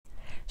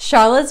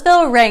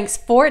Charlottesville ranks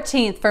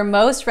 14th for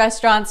most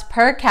restaurants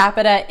per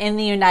capita in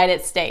the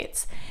United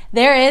States.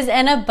 There is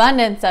an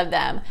abundance of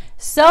them,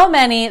 so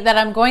many that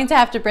I'm going to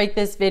have to break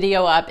this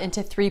video up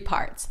into 3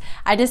 parts.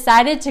 I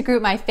decided to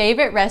group my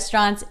favorite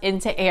restaurants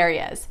into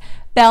areas: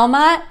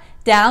 Belmont,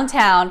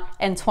 Downtown,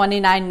 and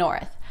 29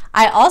 North.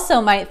 I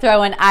also might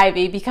throw in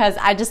Ivy because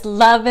I just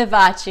love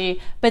Vivace,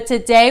 but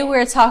today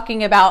we're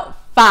talking about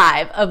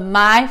 5 of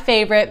my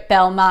favorite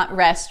Belmont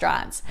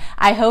restaurants.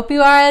 I hope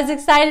you are as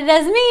excited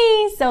as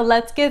me, so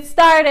let's get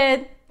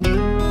started.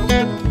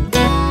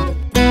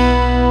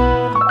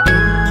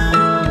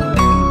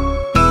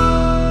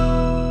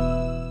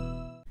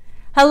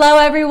 Hello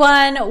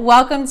everyone,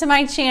 welcome to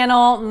my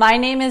channel. My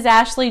name is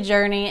Ashley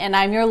Journey and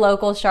I'm your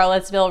local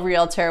Charlottesville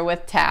realtor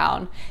with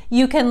Town.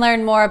 You can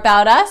learn more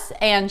about us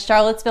and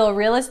Charlottesville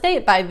real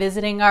estate by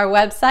visiting our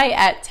website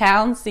at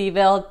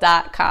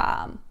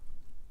townseville.com.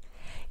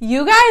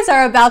 You guys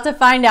are about to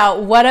find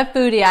out what a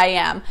foodie I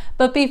am,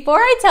 but before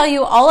I tell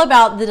you all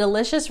about the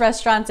delicious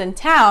restaurants in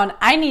town,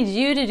 I need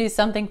you to do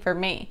something for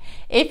me.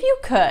 If you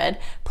could,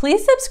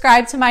 please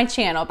subscribe to my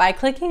channel by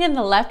clicking in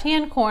the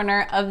left-hand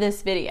corner of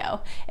this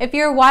video. If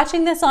you're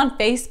watching this on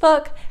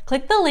Facebook,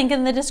 click the link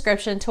in the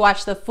description to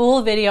watch the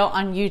full video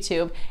on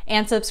YouTube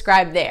and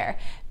subscribe there.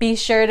 Be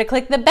sure to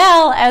click the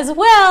bell as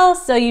well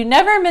so you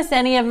never miss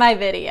any of my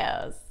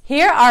videos.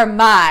 Here are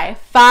my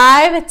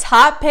 5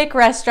 top pick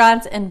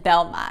restaurants in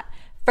Belmont.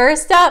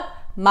 First up,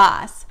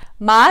 Mas.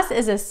 Mas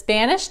is a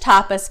Spanish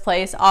tapas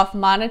place off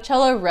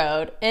Monticello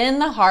Road in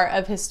the heart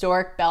of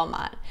historic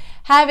Belmont.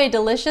 Have a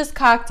delicious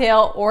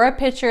cocktail or a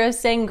pitcher of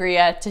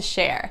sangria to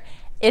share.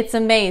 It's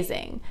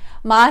amazing.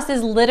 Mas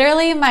is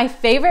literally my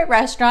favorite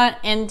restaurant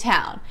in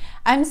town.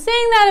 I'm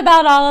saying that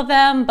about all of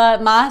them,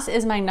 but Mas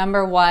is my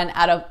number 1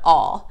 out of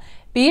all.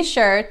 Be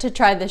sure to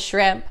try the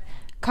shrimp,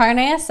 carne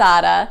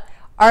asada,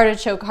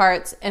 artichoke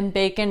hearts, and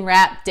bacon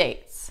wrapped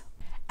dates.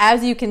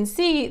 As you can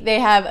see, they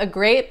have a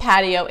great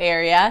patio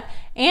area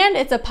and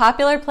it's a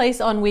popular place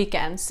on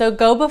weekends, so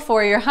go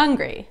before you're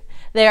hungry.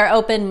 They are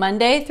open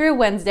Monday through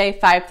Wednesday,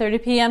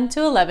 5:30 p.m.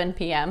 to 11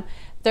 p.m.,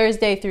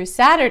 Thursday through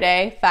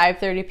Saturday,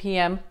 5:30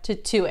 p.m. to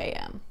 2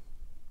 a.m.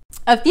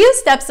 A few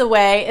steps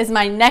away is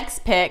my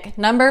next pick,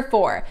 number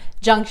 4,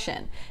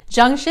 Junction.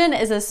 Junction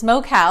is a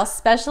smokehouse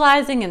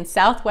specializing in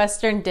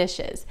southwestern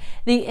dishes.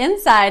 The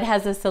inside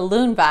has a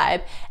saloon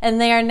vibe, and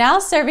they are now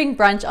serving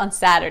brunch on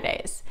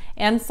Saturdays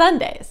and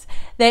Sundays.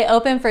 They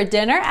open for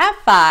dinner at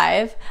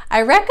 5.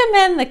 I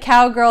recommend the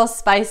Cowgirl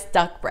Spiced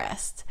Duck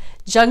Breast.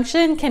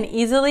 Junction can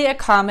easily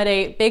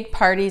accommodate big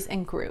parties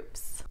and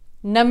groups.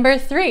 Number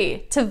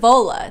 3,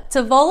 Tavola.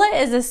 Tavola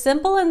is a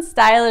simple and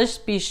stylish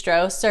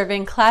bistro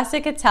serving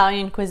classic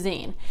Italian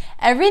cuisine.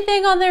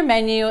 Everything on their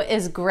menu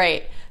is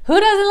great. Who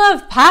doesn't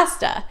love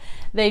pasta?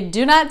 They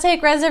do not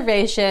take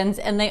reservations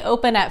and they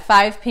open at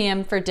 5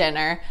 p.m. for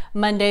dinner,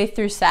 Monday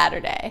through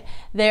Saturday.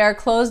 They are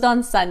closed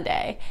on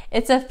Sunday.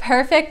 It's a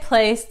perfect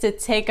place to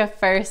take a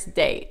first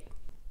date.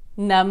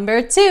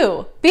 Number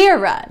 2, Beer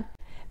Run.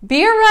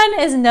 Beer Run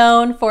is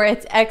known for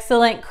its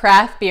excellent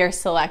craft beer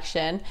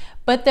selection,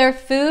 but their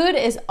food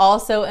is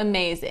also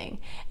amazing.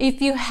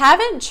 If you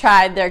haven't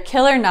tried their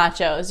killer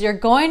nachos, you're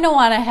going to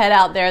want to head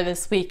out there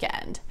this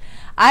weekend.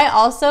 I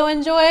also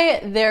enjoy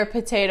their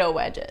potato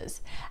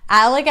wedges.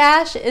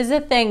 Allagash is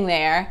a thing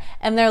there,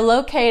 and they're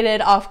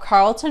located off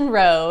Carlton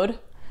Road,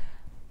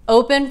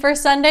 open for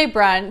Sunday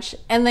brunch,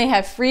 and they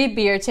have free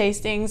beer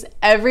tastings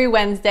every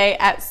Wednesday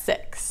at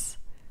 6.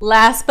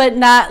 Last but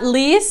not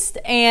least,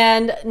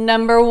 and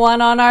number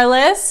 1 on our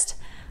list,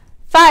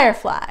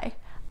 Firefly.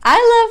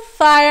 I love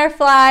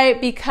Firefly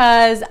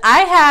because I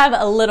have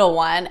a little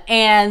one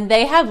and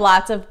they have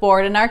lots of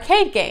board and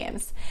arcade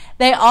games.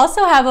 They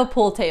also have a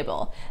pool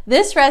table.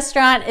 This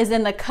restaurant is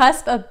in the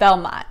cusp of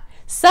Belmont.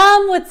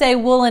 Some would say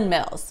Woolen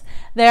Mills.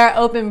 They are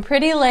open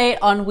pretty late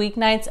on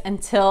weeknights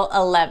until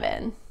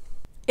 11.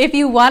 If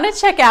you want to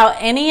check out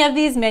any of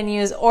these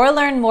menus or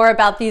learn more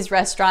about these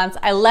restaurants,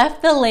 I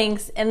left the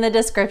links in the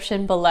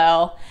description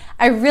below.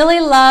 I really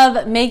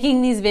love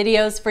making these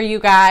videos for you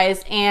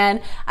guys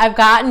and I've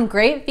gotten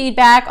great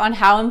feedback on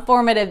how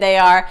informative they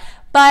are,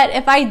 but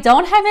if I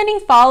don't have any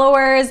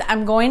followers,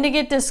 I'm going to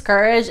get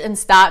discouraged and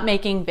stop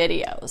making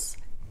videos.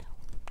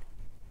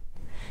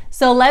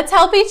 So let's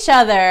help each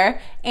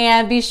other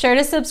and be sure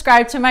to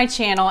subscribe to my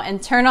channel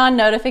and turn on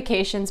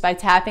notifications by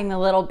tapping the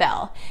little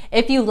bell.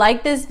 If you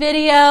like this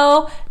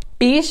video,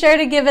 be sure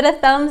to give it a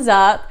thumbs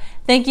up.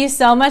 Thank you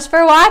so much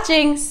for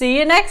watching. See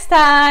you next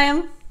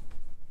time.